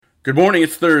Good morning,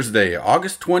 it's Thursday,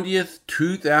 August 20th,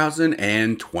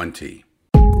 2020.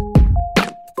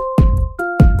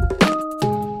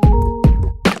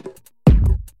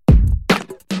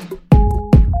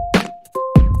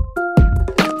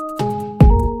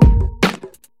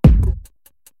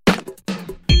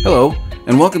 Hello,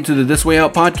 and welcome to the This Way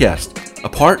Out podcast, a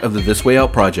part of the This Way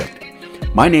Out project.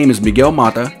 My name is Miguel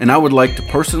Mata, and I would like to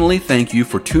personally thank you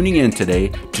for tuning in today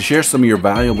to share some of your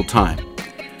valuable time.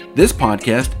 This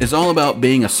podcast is all about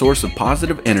being a source of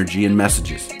positive energy and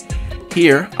messages.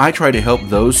 Here, I try to help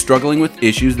those struggling with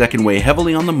issues that can weigh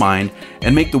heavily on the mind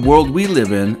and make the world we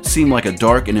live in seem like a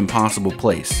dark and impossible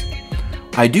place.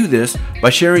 I do this by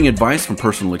sharing advice from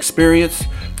personal experience,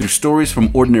 through stories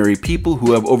from ordinary people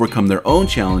who have overcome their own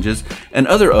challenges, and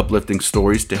other uplifting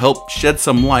stories to help shed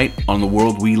some light on the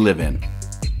world we live in.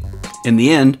 In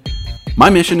the end, my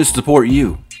mission is to support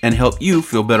you and help you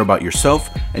feel better about yourself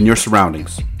and your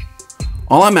surroundings.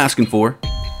 All I'm asking for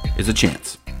is a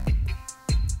chance.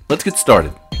 Let's get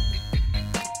started.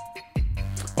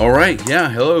 All right,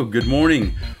 hello, good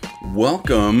morning.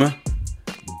 Welcome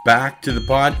back to the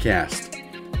podcast.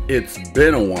 It's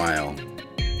been a while.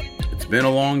 It's been a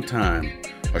long time.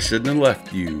 I shouldn't have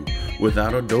left you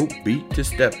without a dope beat to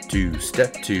step two.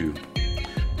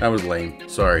 That was lame,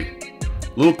 sorry.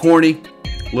 A little corny,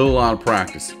 a little out of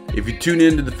practice. If you tune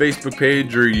into the Facebook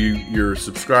page or you're a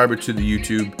subscriber to the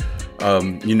YouTube,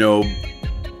 you know,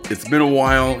 it's been a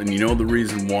while and you know the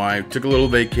reason why. I took a little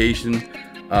vacation,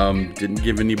 didn't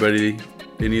give any of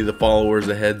the followers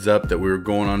a heads up that we were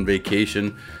going on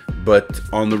vacation, but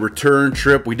on the return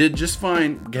trip, we did just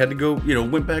fine. We had to go,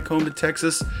 went back home to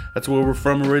Texas. That's where we're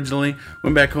from originally.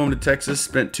 Went back home to Texas,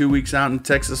 spent 2 weeks out in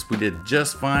Texas. We did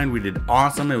just fine. We did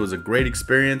awesome. It was a great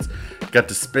experience. Got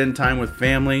to spend time with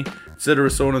family, etc.,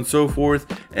 so on and so forth.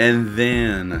 And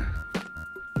then,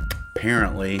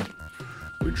 apparently,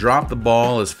 we dropped the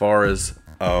ball as far as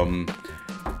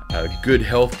good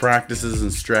health practices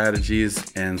and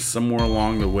strategies, and somewhere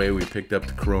along the way we picked up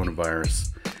the coronavirus.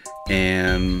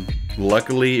 And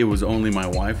luckily it was only my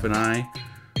wife and I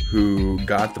who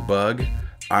got the bug.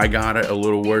 I got it a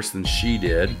little worse than she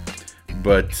did,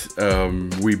 but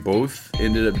we both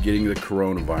ended up getting the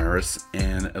coronavirus,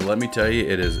 and let me tell you,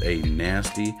 it is a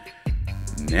nasty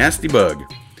bug.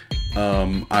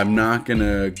 I'm not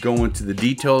gonna go into the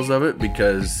details of it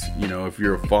because, if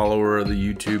you're a follower of the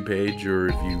YouTube page or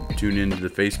if you tune into the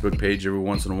Facebook page every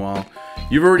once in a while,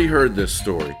 you've already heard this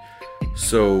story.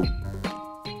 So,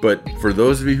 but for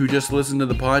those of you who just listen to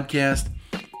the podcast,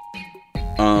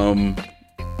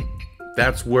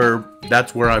 that's where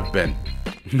I've been.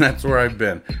 That's where I've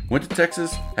been. Went to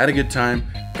Texas, had a good time,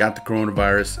 got the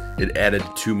coronavirus. It added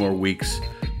 2 more weeks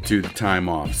to the time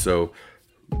off. So,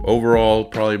 overall,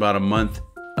 probably about a month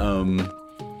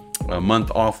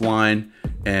offline,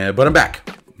 but I'm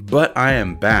back. But I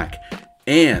am back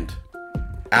and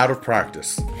out of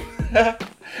practice.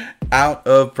 Out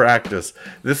of practice.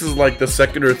 This is like the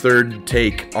second or third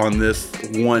take on this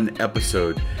one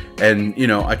episode, and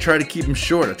I try to keep them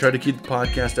short. I try to keep the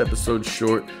podcast episodes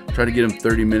short. Try to get them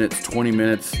 30 minutes, 20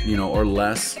 minutes, or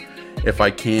less if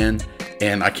I can.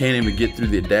 And I can't even get through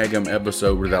the daggum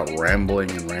episode without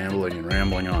rambling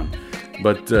on.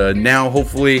 But now,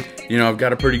 hopefully, I've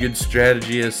got a pretty good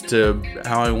strategy as to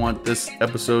how I want this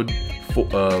episode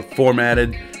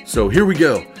formatted. So here we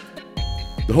go.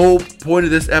 The whole point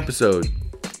of this episode,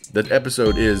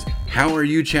 is, how are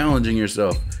you challenging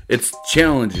yourself? It's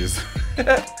challenges.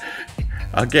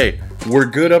 Okay, we're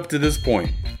good up to this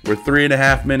point. We're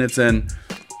 3.5 minutes in,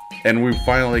 and we've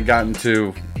finally gotten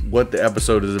to what the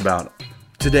episode is about.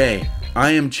 Today,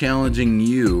 I am challenging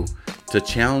you to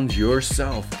challenge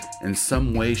yourself in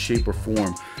some way, shape, or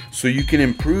form so you can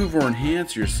improve or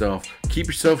enhance yourself, keep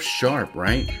yourself sharp,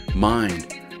 right?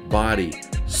 Mind, body,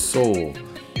 soul.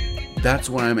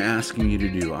 That's what I'm asking you to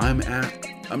do. I'm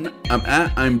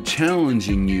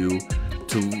challenging you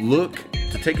to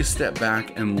take a step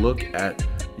back and look at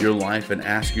your life and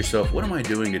ask yourself, what am I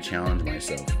doing to challenge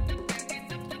myself?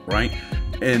 Right?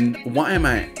 And why am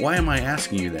I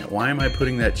asking you that? Why am I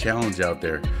putting that challenge out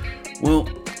there? Well,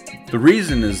 the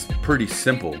reason is pretty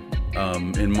simple,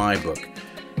 in my book.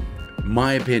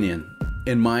 My opinion,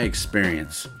 in my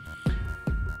experience,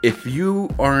 if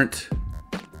you aren't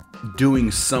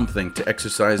doing something to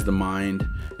exercise the mind,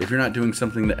 if you're not doing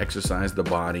something to exercise the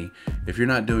body, if you're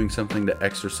not doing something to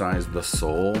exercise the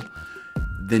soul,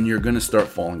 then you're going to start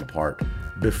falling apart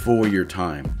before your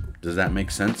time. Does that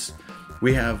make sense?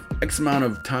 We have X amount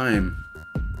of time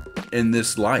in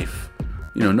this life.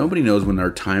 Nobody knows when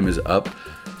our time is up.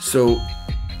 So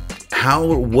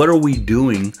what are we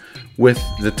doing with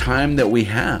the time that we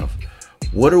have?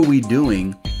 What are we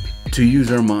doing to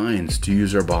use our minds, to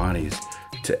use our bodies,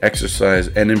 to exercise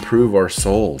and improve our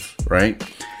souls, right?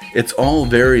 It's all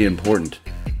very important.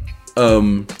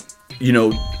 You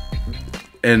know,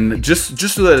 and just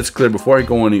so that it's clear, before I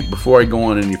go on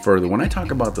any further, when I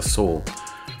talk about the soul,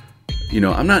 you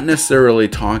know, I'm not necessarily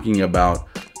talking about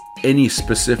any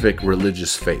specific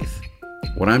religious faith.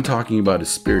 What I'm talking about is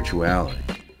spirituality.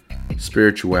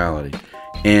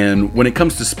 And when it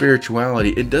comes to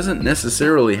spirituality, it doesn't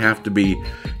necessarily have to be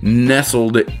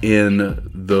nestled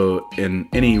in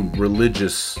any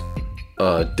religious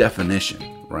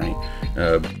definition, right?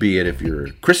 Be it if you're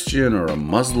a Christian or a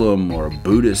Muslim or a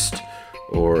Buddhist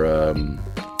or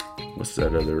what's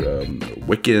that other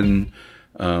Wiccan,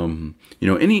 you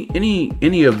know,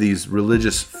 any of these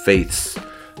religious faiths.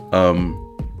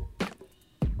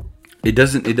 It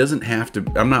doesn't have to.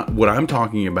 What I'm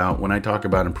talking about when I talk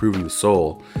about improving the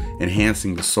soul,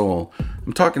 enhancing the soul.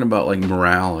 I'm talking about like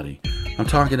morality. I'm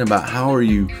talking about how are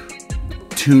you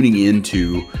tuning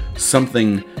into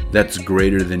something that's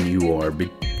greater than you are,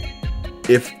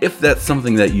 if that's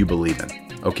something that you believe in.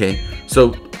 Okay,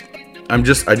 so I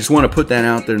just want to put that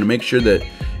out there to make sure that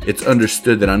it's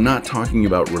understood that I'm not talking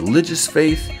about religious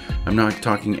faith. I'm not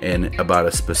talking about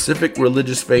a specific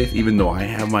religious faith, even though I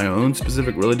have my own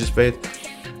specific religious faith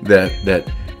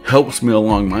that helps me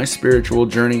along my spiritual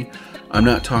journey. I'm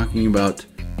not talking about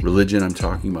religion. I'm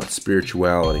talking about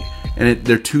spirituality, and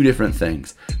they're two different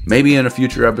things. Maybe in a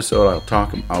future episode I'll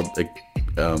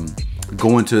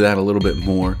go into that a little bit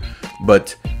more.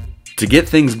 But to get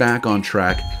things back on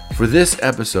track, for this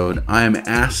episode, I am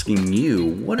asking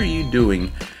you, what are you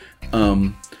doing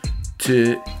to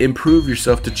improve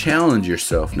yourself, to challenge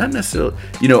yourself? Not necessarily,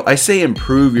 you know, I say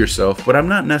improve yourself, but I'm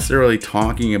not necessarily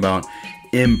talking about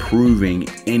improving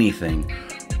anything.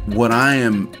 What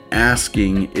I'm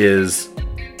asking you is,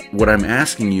 what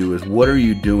are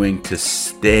you doing to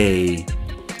stay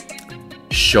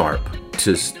sharp,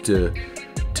 to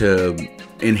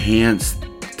enhance,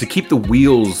 to keep the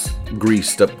wheels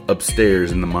greased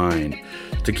upstairs in the mind,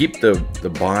 to keep the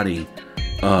body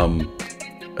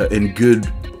in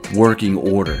good working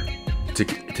order,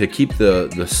 to keep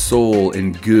the soul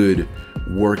in good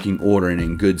working order and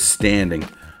in good standing,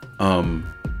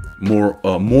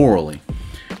 morally,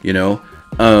 you know.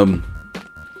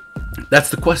 That's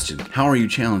the question. How are you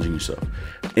challenging yourself?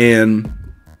 And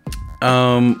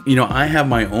you know, I have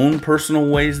my own personal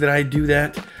ways that I do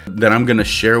that I'm going to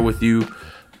share with you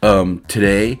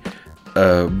today,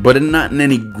 but not in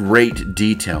any great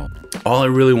detail. All I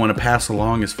really want to pass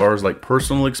along as far as like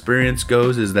personal experience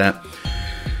goes is that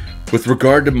with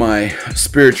regard to my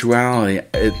spirituality,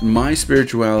 my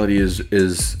spirituality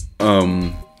is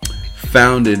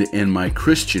founded in my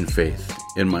Christian faith,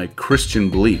 in my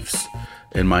Christian beliefs,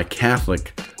 in my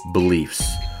Catholic beliefs.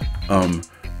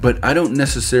 But I don't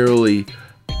necessarily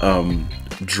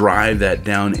drive that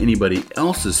down anybody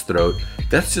else's throat.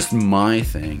 That's just my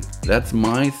thing. That's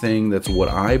my thing. That's what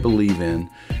I believe in.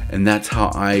 And that's how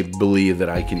I believe that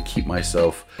I can keep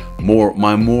myself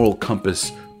my moral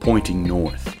compass pointing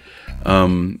north.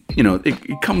 You know,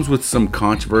 it comes with some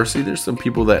controversy. There's some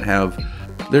people that have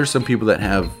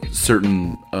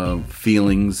certain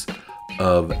feelings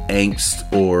of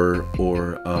angst or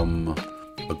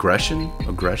aggression.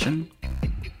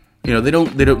 You know, they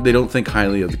don't think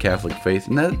highly of the Catholic faith,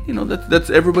 and that, you know,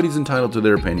 that's everybody's entitled to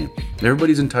their opinion.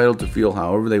 Everybody's entitled to feel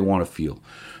however they want to feel.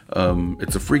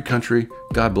 It's a free country.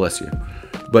 God bless you.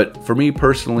 But for me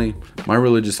personally, my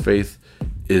religious faith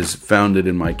is founded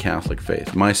in my Catholic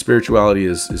faith. My spirituality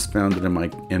is founded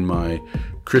in my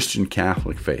Christian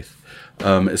Catholic faith.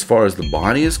 As far as the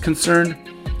body is concerned,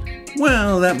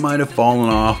 well, that might have fallen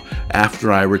off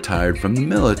after I retired from the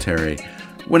military.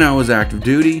 When I was active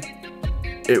duty,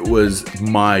 it was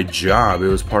my job. It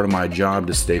was part of my job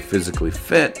to stay physically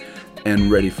fit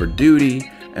and ready for duty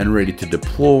and ready to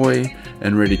deploy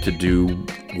and ready to do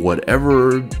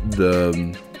whatever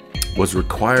was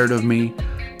required of me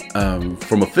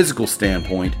from a physical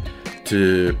standpoint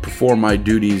to perform my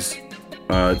duties,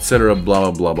 etc.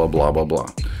 Blah blah blah blah blah blah blah.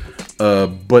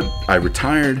 But I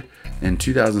retired in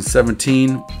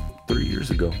 2017, 3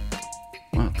 years ago.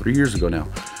 Wow, 3 years ago now.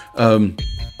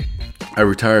 I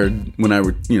retired when I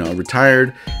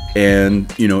retired,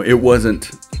 and you know, it wasn't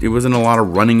a lot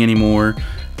of running anymore.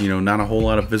 You know, not a whole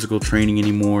lot of physical training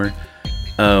anymore.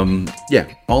 Yeah,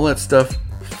 all that stuff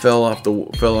fell off to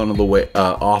the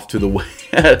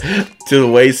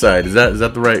wayside. Is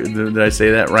that the right? Did I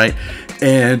say that right?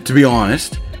 And to be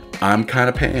honest, I'm kind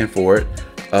of paying for it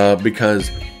because,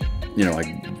 you know, I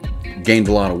gained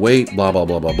a lot of weight. Blah blah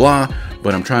blah blah blah.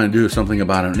 But I'm trying to do something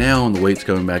about it now, and the weight's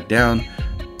coming back down.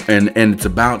 And it's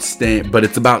about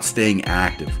staying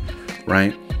active.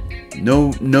 right?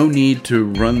 No need to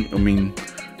run. I mean,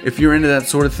 if you're into that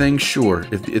sort of thing, sure.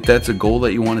 If that's a goal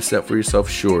that you want to set for yourself,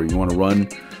 sure. You want to run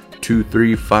 2,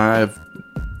 3, 5,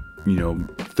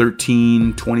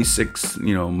 13, 26,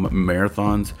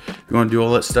 marathons. You want to do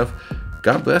all that stuff.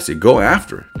 God bless you. Go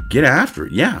after it. Get after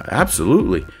it. Yeah,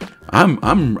 absolutely.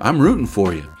 I'm rooting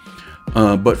for you.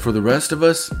 But for the rest of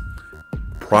us,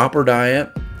 proper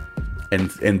diet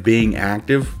and being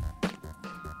active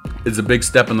is a big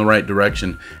step in the right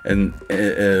direction. And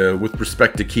with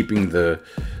respect to keeping the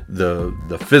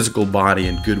physical body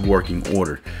in good working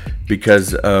order,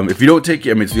 because if you don't take,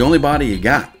 it's the only body you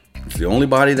got. It's the only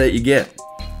body that you get.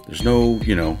 There's no,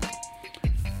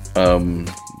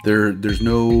 there's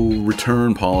no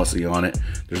return policy on it.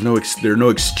 There are no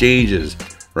exchanges,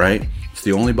 right? It's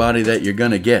the only body that you're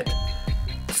gonna get.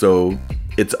 So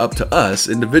it's up to us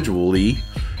individually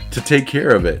to take care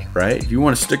of it, right? If you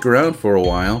want to stick around for a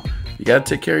while, you got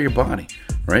to take care of your body,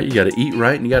 right? You got to eat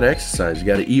right and you got to exercise. You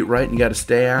got to eat right and you got to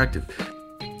stay active.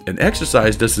 And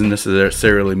exercise doesn't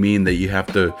necessarily mean that you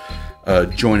have to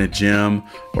join a gym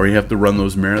or you have to run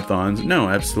those marathons. No,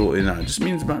 absolutely not. It just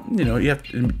means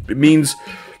it means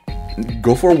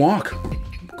go for a walk.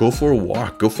 Go for a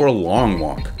walk. Go for a long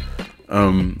walk.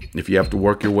 If you have to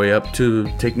work your way up to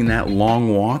taking that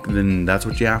long walk, then that's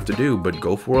what you have to do. But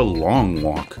go for a long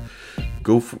walk.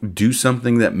 Do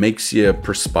something that makes you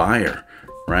perspire,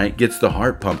 right? Gets the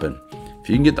heart pumping. If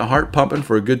you can get the heart pumping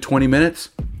for a good 20 minutes,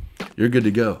 you're good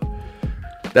to go.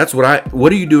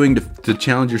 What are you doing to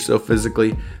challenge yourself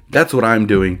physically? That's what I'm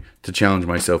doing to challenge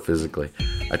myself physically.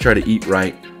 I try to eat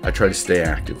right. I try to stay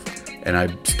active. And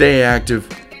I stay active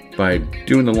by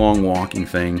doing the long walking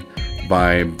thing,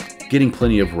 by getting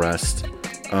plenty of rest.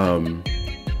 And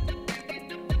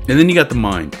then you got the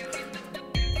mind.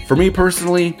 For me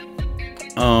personally,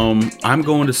 I'm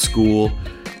going to school.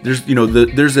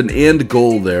 There's an end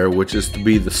goal there, which is to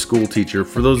be the school teacher.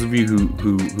 For those of you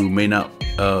who may not,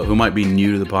 who might be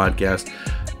new to the podcast,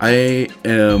 I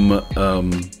am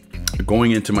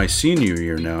going into my senior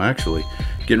year now. Actually,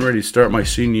 getting ready to start my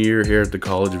senior year here at the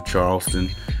College of Charleston,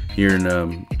 here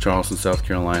in Charleston, South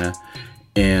Carolina,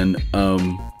 and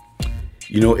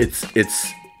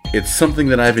it's something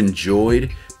that I've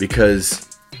enjoyed because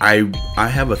I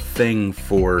have a thing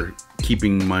for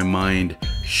keeping my mind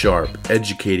sharp,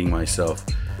 educating myself,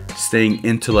 staying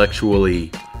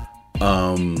intellectually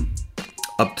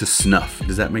up to snuff.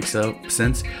 Does that make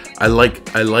sense? I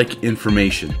like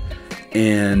information,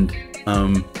 and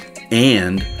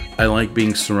I like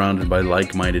being surrounded by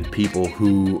like-minded people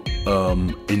who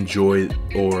enjoy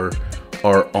or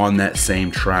are on that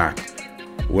same track.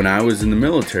 When I was in the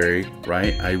military,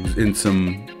 right, I was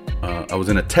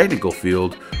in a technical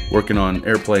field working on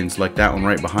airplanes like that one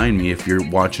right behind me. If you're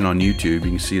watching on YouTube, you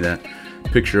can see that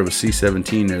picture of a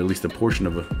C-17, or at least a portion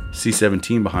of a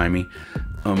C-17 behind me.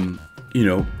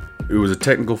 It was a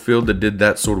technical field that did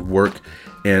that sort of work,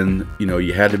 and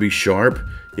you had to be sharp.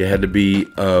 You had to be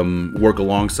work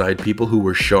alongside people who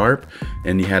were sharp,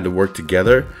 and you had to work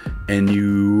together, and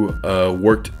you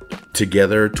worked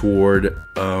together toward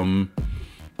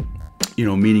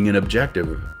meeting an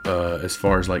objective as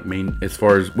far as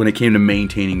when it came to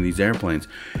maintaining these airplanes.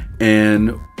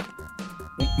 And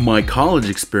my college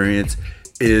experience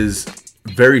is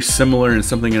very similar and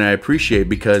something that I appreciate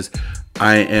because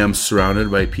I am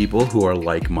surrounded by people who are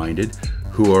like-minded,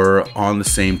 who are on the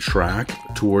same track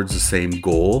towards the same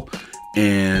goal.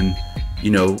 And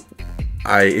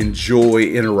I enjoy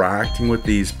interacting with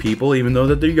these people, even though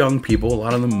that they're young people, a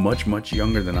lot of them much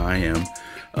younger than I am.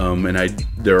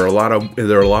 There are a lot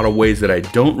of ways that I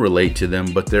don't relate to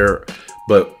them, but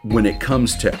when it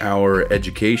comes to our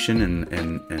education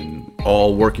and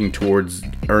all working towards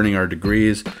earning our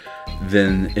degrees,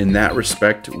 then in that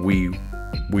respect we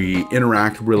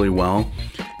interact really well.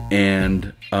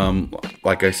 And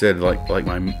like I said, like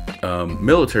my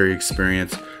military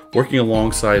experience, working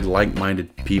alongside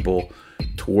like-minded people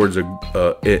towards as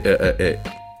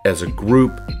a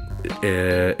group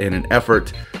in an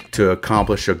effort to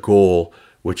accomplish a goal,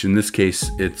 which in this case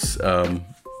it's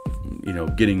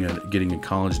getting a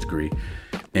college degree.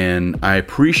 And I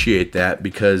appreciate that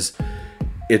because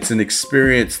it's an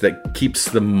experience that keeps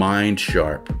the mind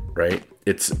sharp, right?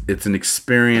 It's an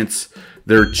experience.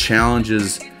 There are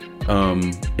challenges,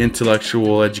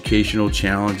 intellectual, educational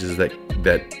challenges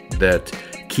that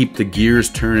keep the gears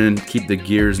turning, keep the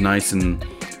gears nice and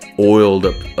oiled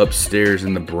upstairs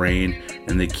in the brain,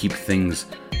 and they keep things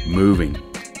moving.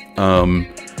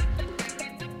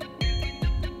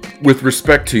 With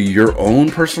respect to your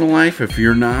own personal life, if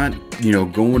you're not,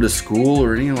 going to school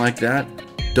or anything like that,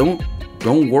 don't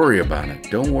don't worry about it.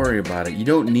 Don't worry about it. You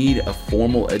don't need a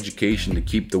formal education to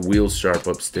keep the wheels sharp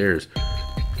upstairs.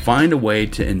 Find a way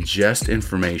to ingest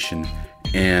information,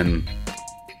 and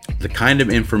the kind of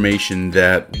information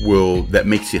that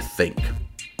makes you think,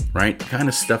 right? The kind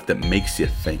of stuff that makes you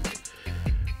think.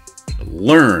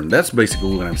 Learn. That's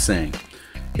basically what I'm saying.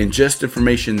 Ingest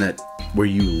information where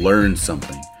you learn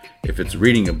something. If it's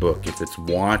reading a book, if it's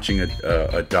watching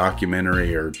a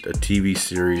documentary or a TV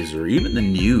series, or even the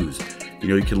news,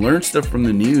 you can learn stuff from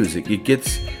the news. It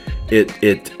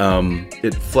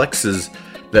flexes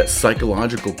that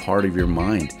psychological part of your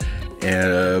mind.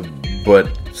 But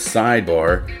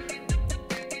sidebar,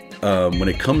 when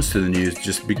it comes to the news,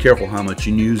 just be careful how much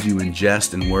news you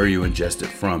ingest and where you ingest it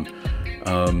from.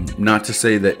 Not to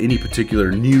say that any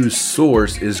particular news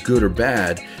source is good or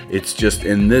bad. It's just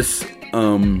in this,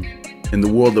 in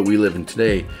the world that we live in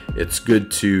today, it's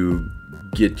good to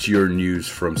get your news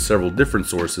from several different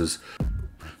sources,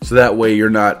 so that way you're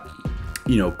not,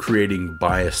 creating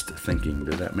biased thinking.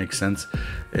 Does that make sense?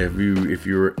 If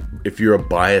you're a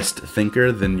biased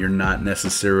thinker, then you're not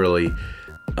necessarily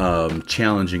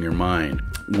challenging your mind.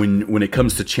 When it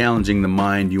comes to challenging the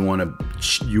mind, you want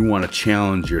to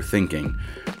challenge your thinking,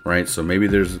 right? So maybe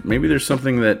there's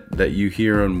something that you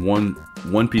hear on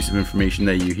one piece of information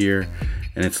that you hear,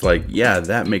 and it's like, yeah,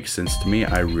 that makes sense to me.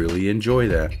 I really enjoy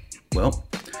that. Well,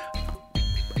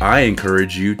 I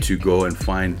encourage you to go and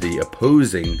find the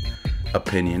opposing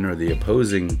opinion or the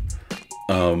opposing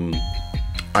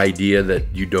idea that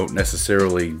you don't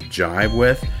necessarily jive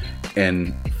with,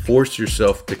 and force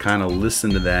yourself to kind of listen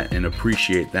to that and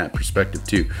appreciate that perspective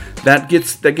too. That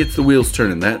gets the wheels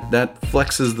turning. That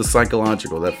flexes the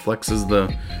psychological. That flexes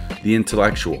the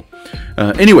intellectual.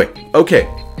 Anyway, okay.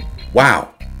 Wow.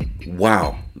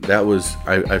 That was.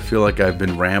 I feel like I've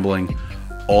been rambling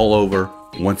all over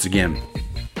once again.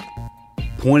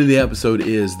 Point of the episode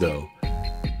is, though,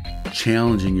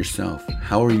 challenging yourself.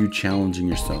 How are you challenging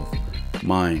yourself?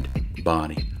 Mind,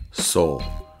 body, soul.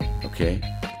 Okay?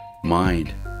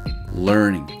 Mind,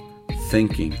 learning,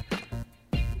 thinking,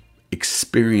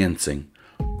 experiencing.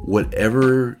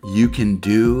 Whatever you can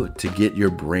do to get your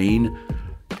brain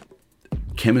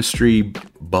chemistry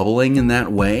bubbling in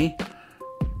that way,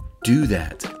 do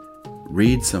that.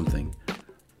 Read something,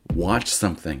 watch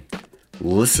something,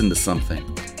 listen to something.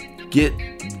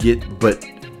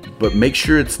 But make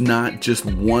sure it's not just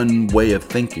one way of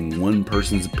thinking, one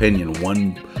person's opinion,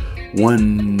 one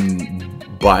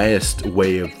biased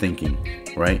way of thinking,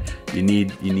 right? You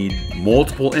need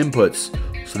multiple inputs,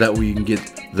 so that way you can get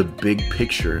the big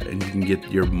picture and you can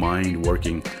get your mind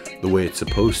working the way it's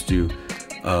supposed to,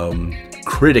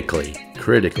 critically.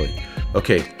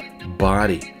 Okay,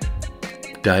 body.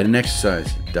 Diet and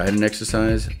exercise.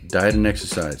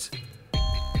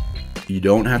 You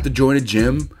don't have to join a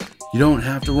gym. You don't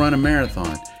have to run a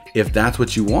marathon. If that's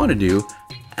what you want to do,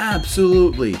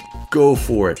 absolutely go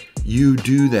for it. You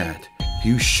do that.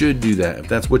 You should do that. If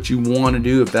that's what you want to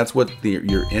do, if that's what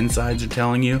your insides are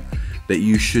telling you that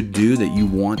you should do, that you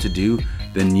want to do,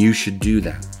 then you should do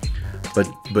that.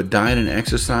 But diet and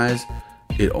exercise,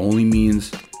 it only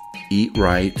means eat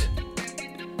right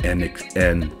and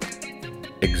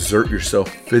exert yourself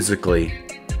physically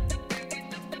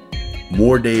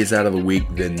more days out of the week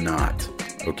than not.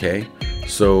 Okay?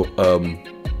 So,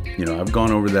 I've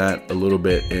gone over that a little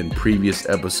bit in previous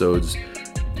episodes.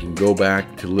 You can go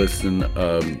back to listen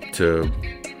to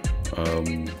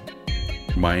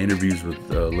my interviews with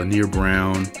Lanier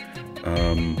Brown.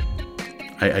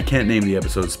 I can't name the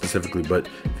episodes specifically, but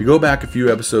if you go back a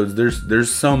few episodes,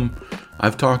 there's some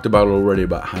I've talked about already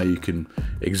about how you can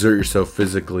exert yourself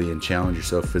physically and challenge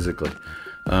yourself physically.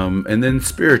 And then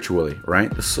spiritually,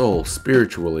 right? The soul,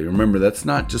 spiritually. Remember, that's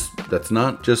not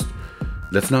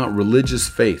religious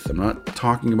faith. I'm not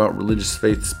talking about religious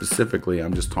faith specifically.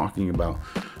 I'm just talking about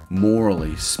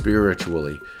morally,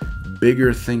 spiritually,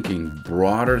 bigger thinking,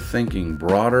 broader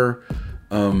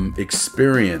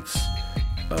experience,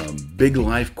 big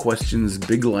life questions,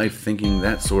 big life thinking,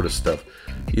 that sort of stuff.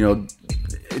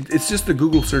 It's just a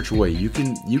Google search away. You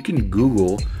can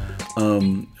Google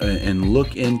and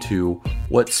look into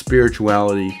what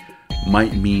spirituality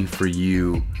might mean for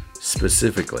you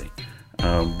specifically.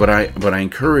 But I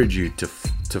encourage you to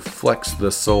flex the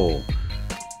soul,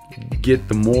 get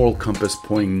the moral compass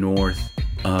pointing north,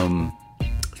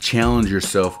 challenge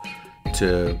yourself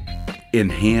to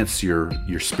enhance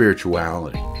your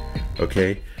spirituality.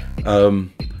 Okay,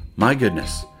 my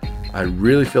goodness, I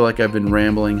really feel like I've been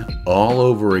rambling all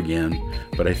over again,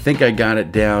 but I think I got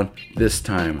it down this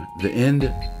time. The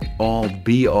end all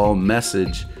be all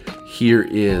message here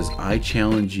is: I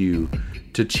challenge you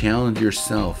to challenge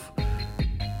yourself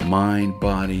mind,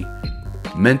 body,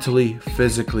 mentally,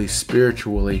 physically,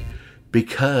 spiritually,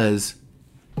 because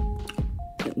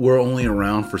we're only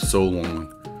around for so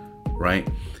long, right?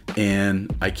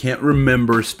 And I can't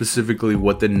remember specifically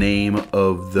what the name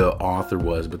of the author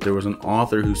was, but there was an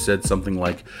author who said something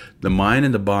like, the mind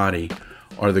and the body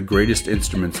are the greatest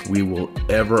instruments we will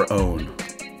ever own,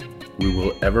 we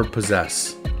will ever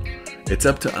possess. It's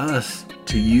up to us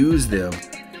to use them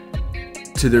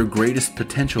to their greatest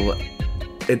potential.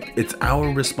 It's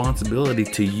our responsibility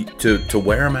to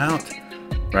wear them out,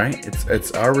 right?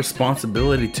 It's our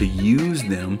responsibility to use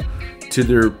them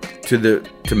to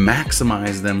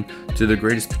maximize them to their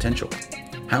greatest potential.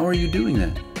 How are you doing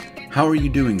that? How are you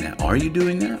doing that? Are you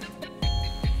doing that?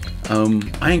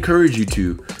 I encourage you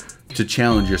to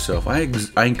challenge yourself. I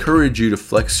encourage you to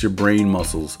flex your brain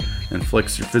muscles and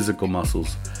flex your physical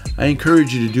muscles. I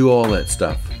encourage you to do all that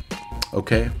stuff.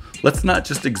 Okay? Let's not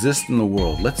just exist in the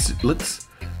world. Let's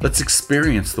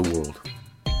experience the world.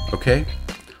 Okay?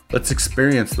 Let's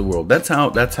experience the world. That's how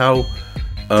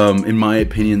in my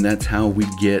opinion, that's how we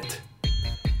get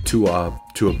to a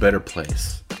better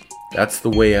place. That's the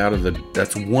way out of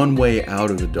that's one way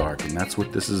out of the dark, and that's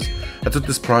what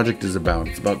this project is about.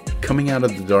 It's about coming out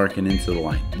of the dark and into the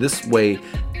light. This way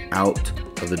out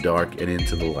of the dark and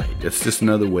into the light. It's just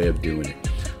another way of doing it.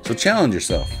 So challenge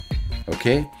yourself.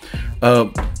 Okay?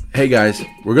 Hey guys,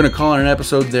 we're gonna call it an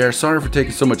episode there. Sorry for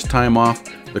taking so much time off.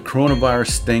 The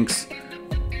coronavirus stinks.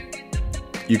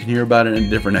 You can hear about it in a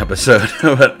different episode,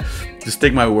 but just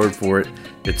take my word for it.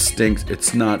 It stinks.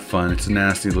 It's not fun. It's a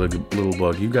nasty little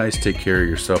bug. You guys take care of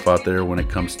yourself out there when it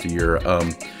comes to your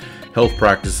health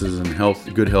practices and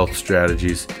good health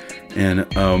strategies. And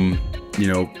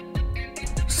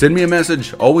send me a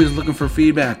message. Always looking for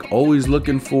feedback. Always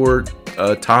looking for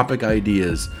topic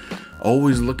ideas.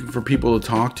 Always looking for people to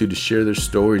talk to share their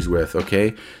stories with.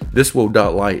 Okay,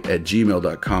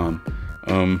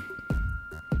 thiswoe.light@gmail.com.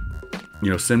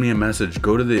 Send me a message.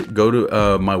 Go to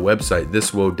my website,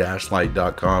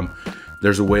 thiswoe-light.com.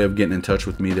 There's a way of getting in touch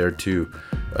with me there too.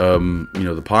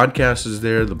 The podcast is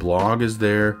there, the blog is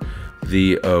there,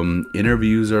 the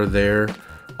interviews are there.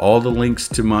 All the links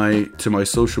to my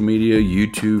social media,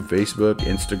 YouTube, Facebook,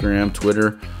 Instagram,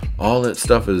 Twitter, all that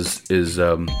stuff is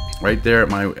right there at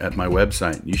my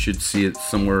website. You should see it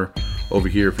somewhere over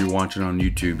here if you're watching on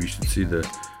YouTube. You should see the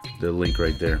link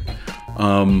right there.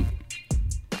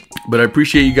 But I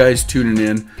appreciate you guys tuning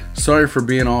in. Sorry for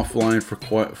being offline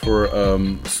for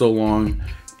so long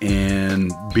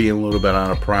and being a little bit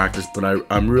out of practice, but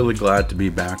I'm really glad to be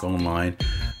back online.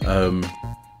 I'm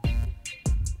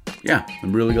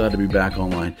really glad to be back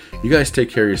online. You guys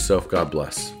take care of yourself. God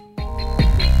bless.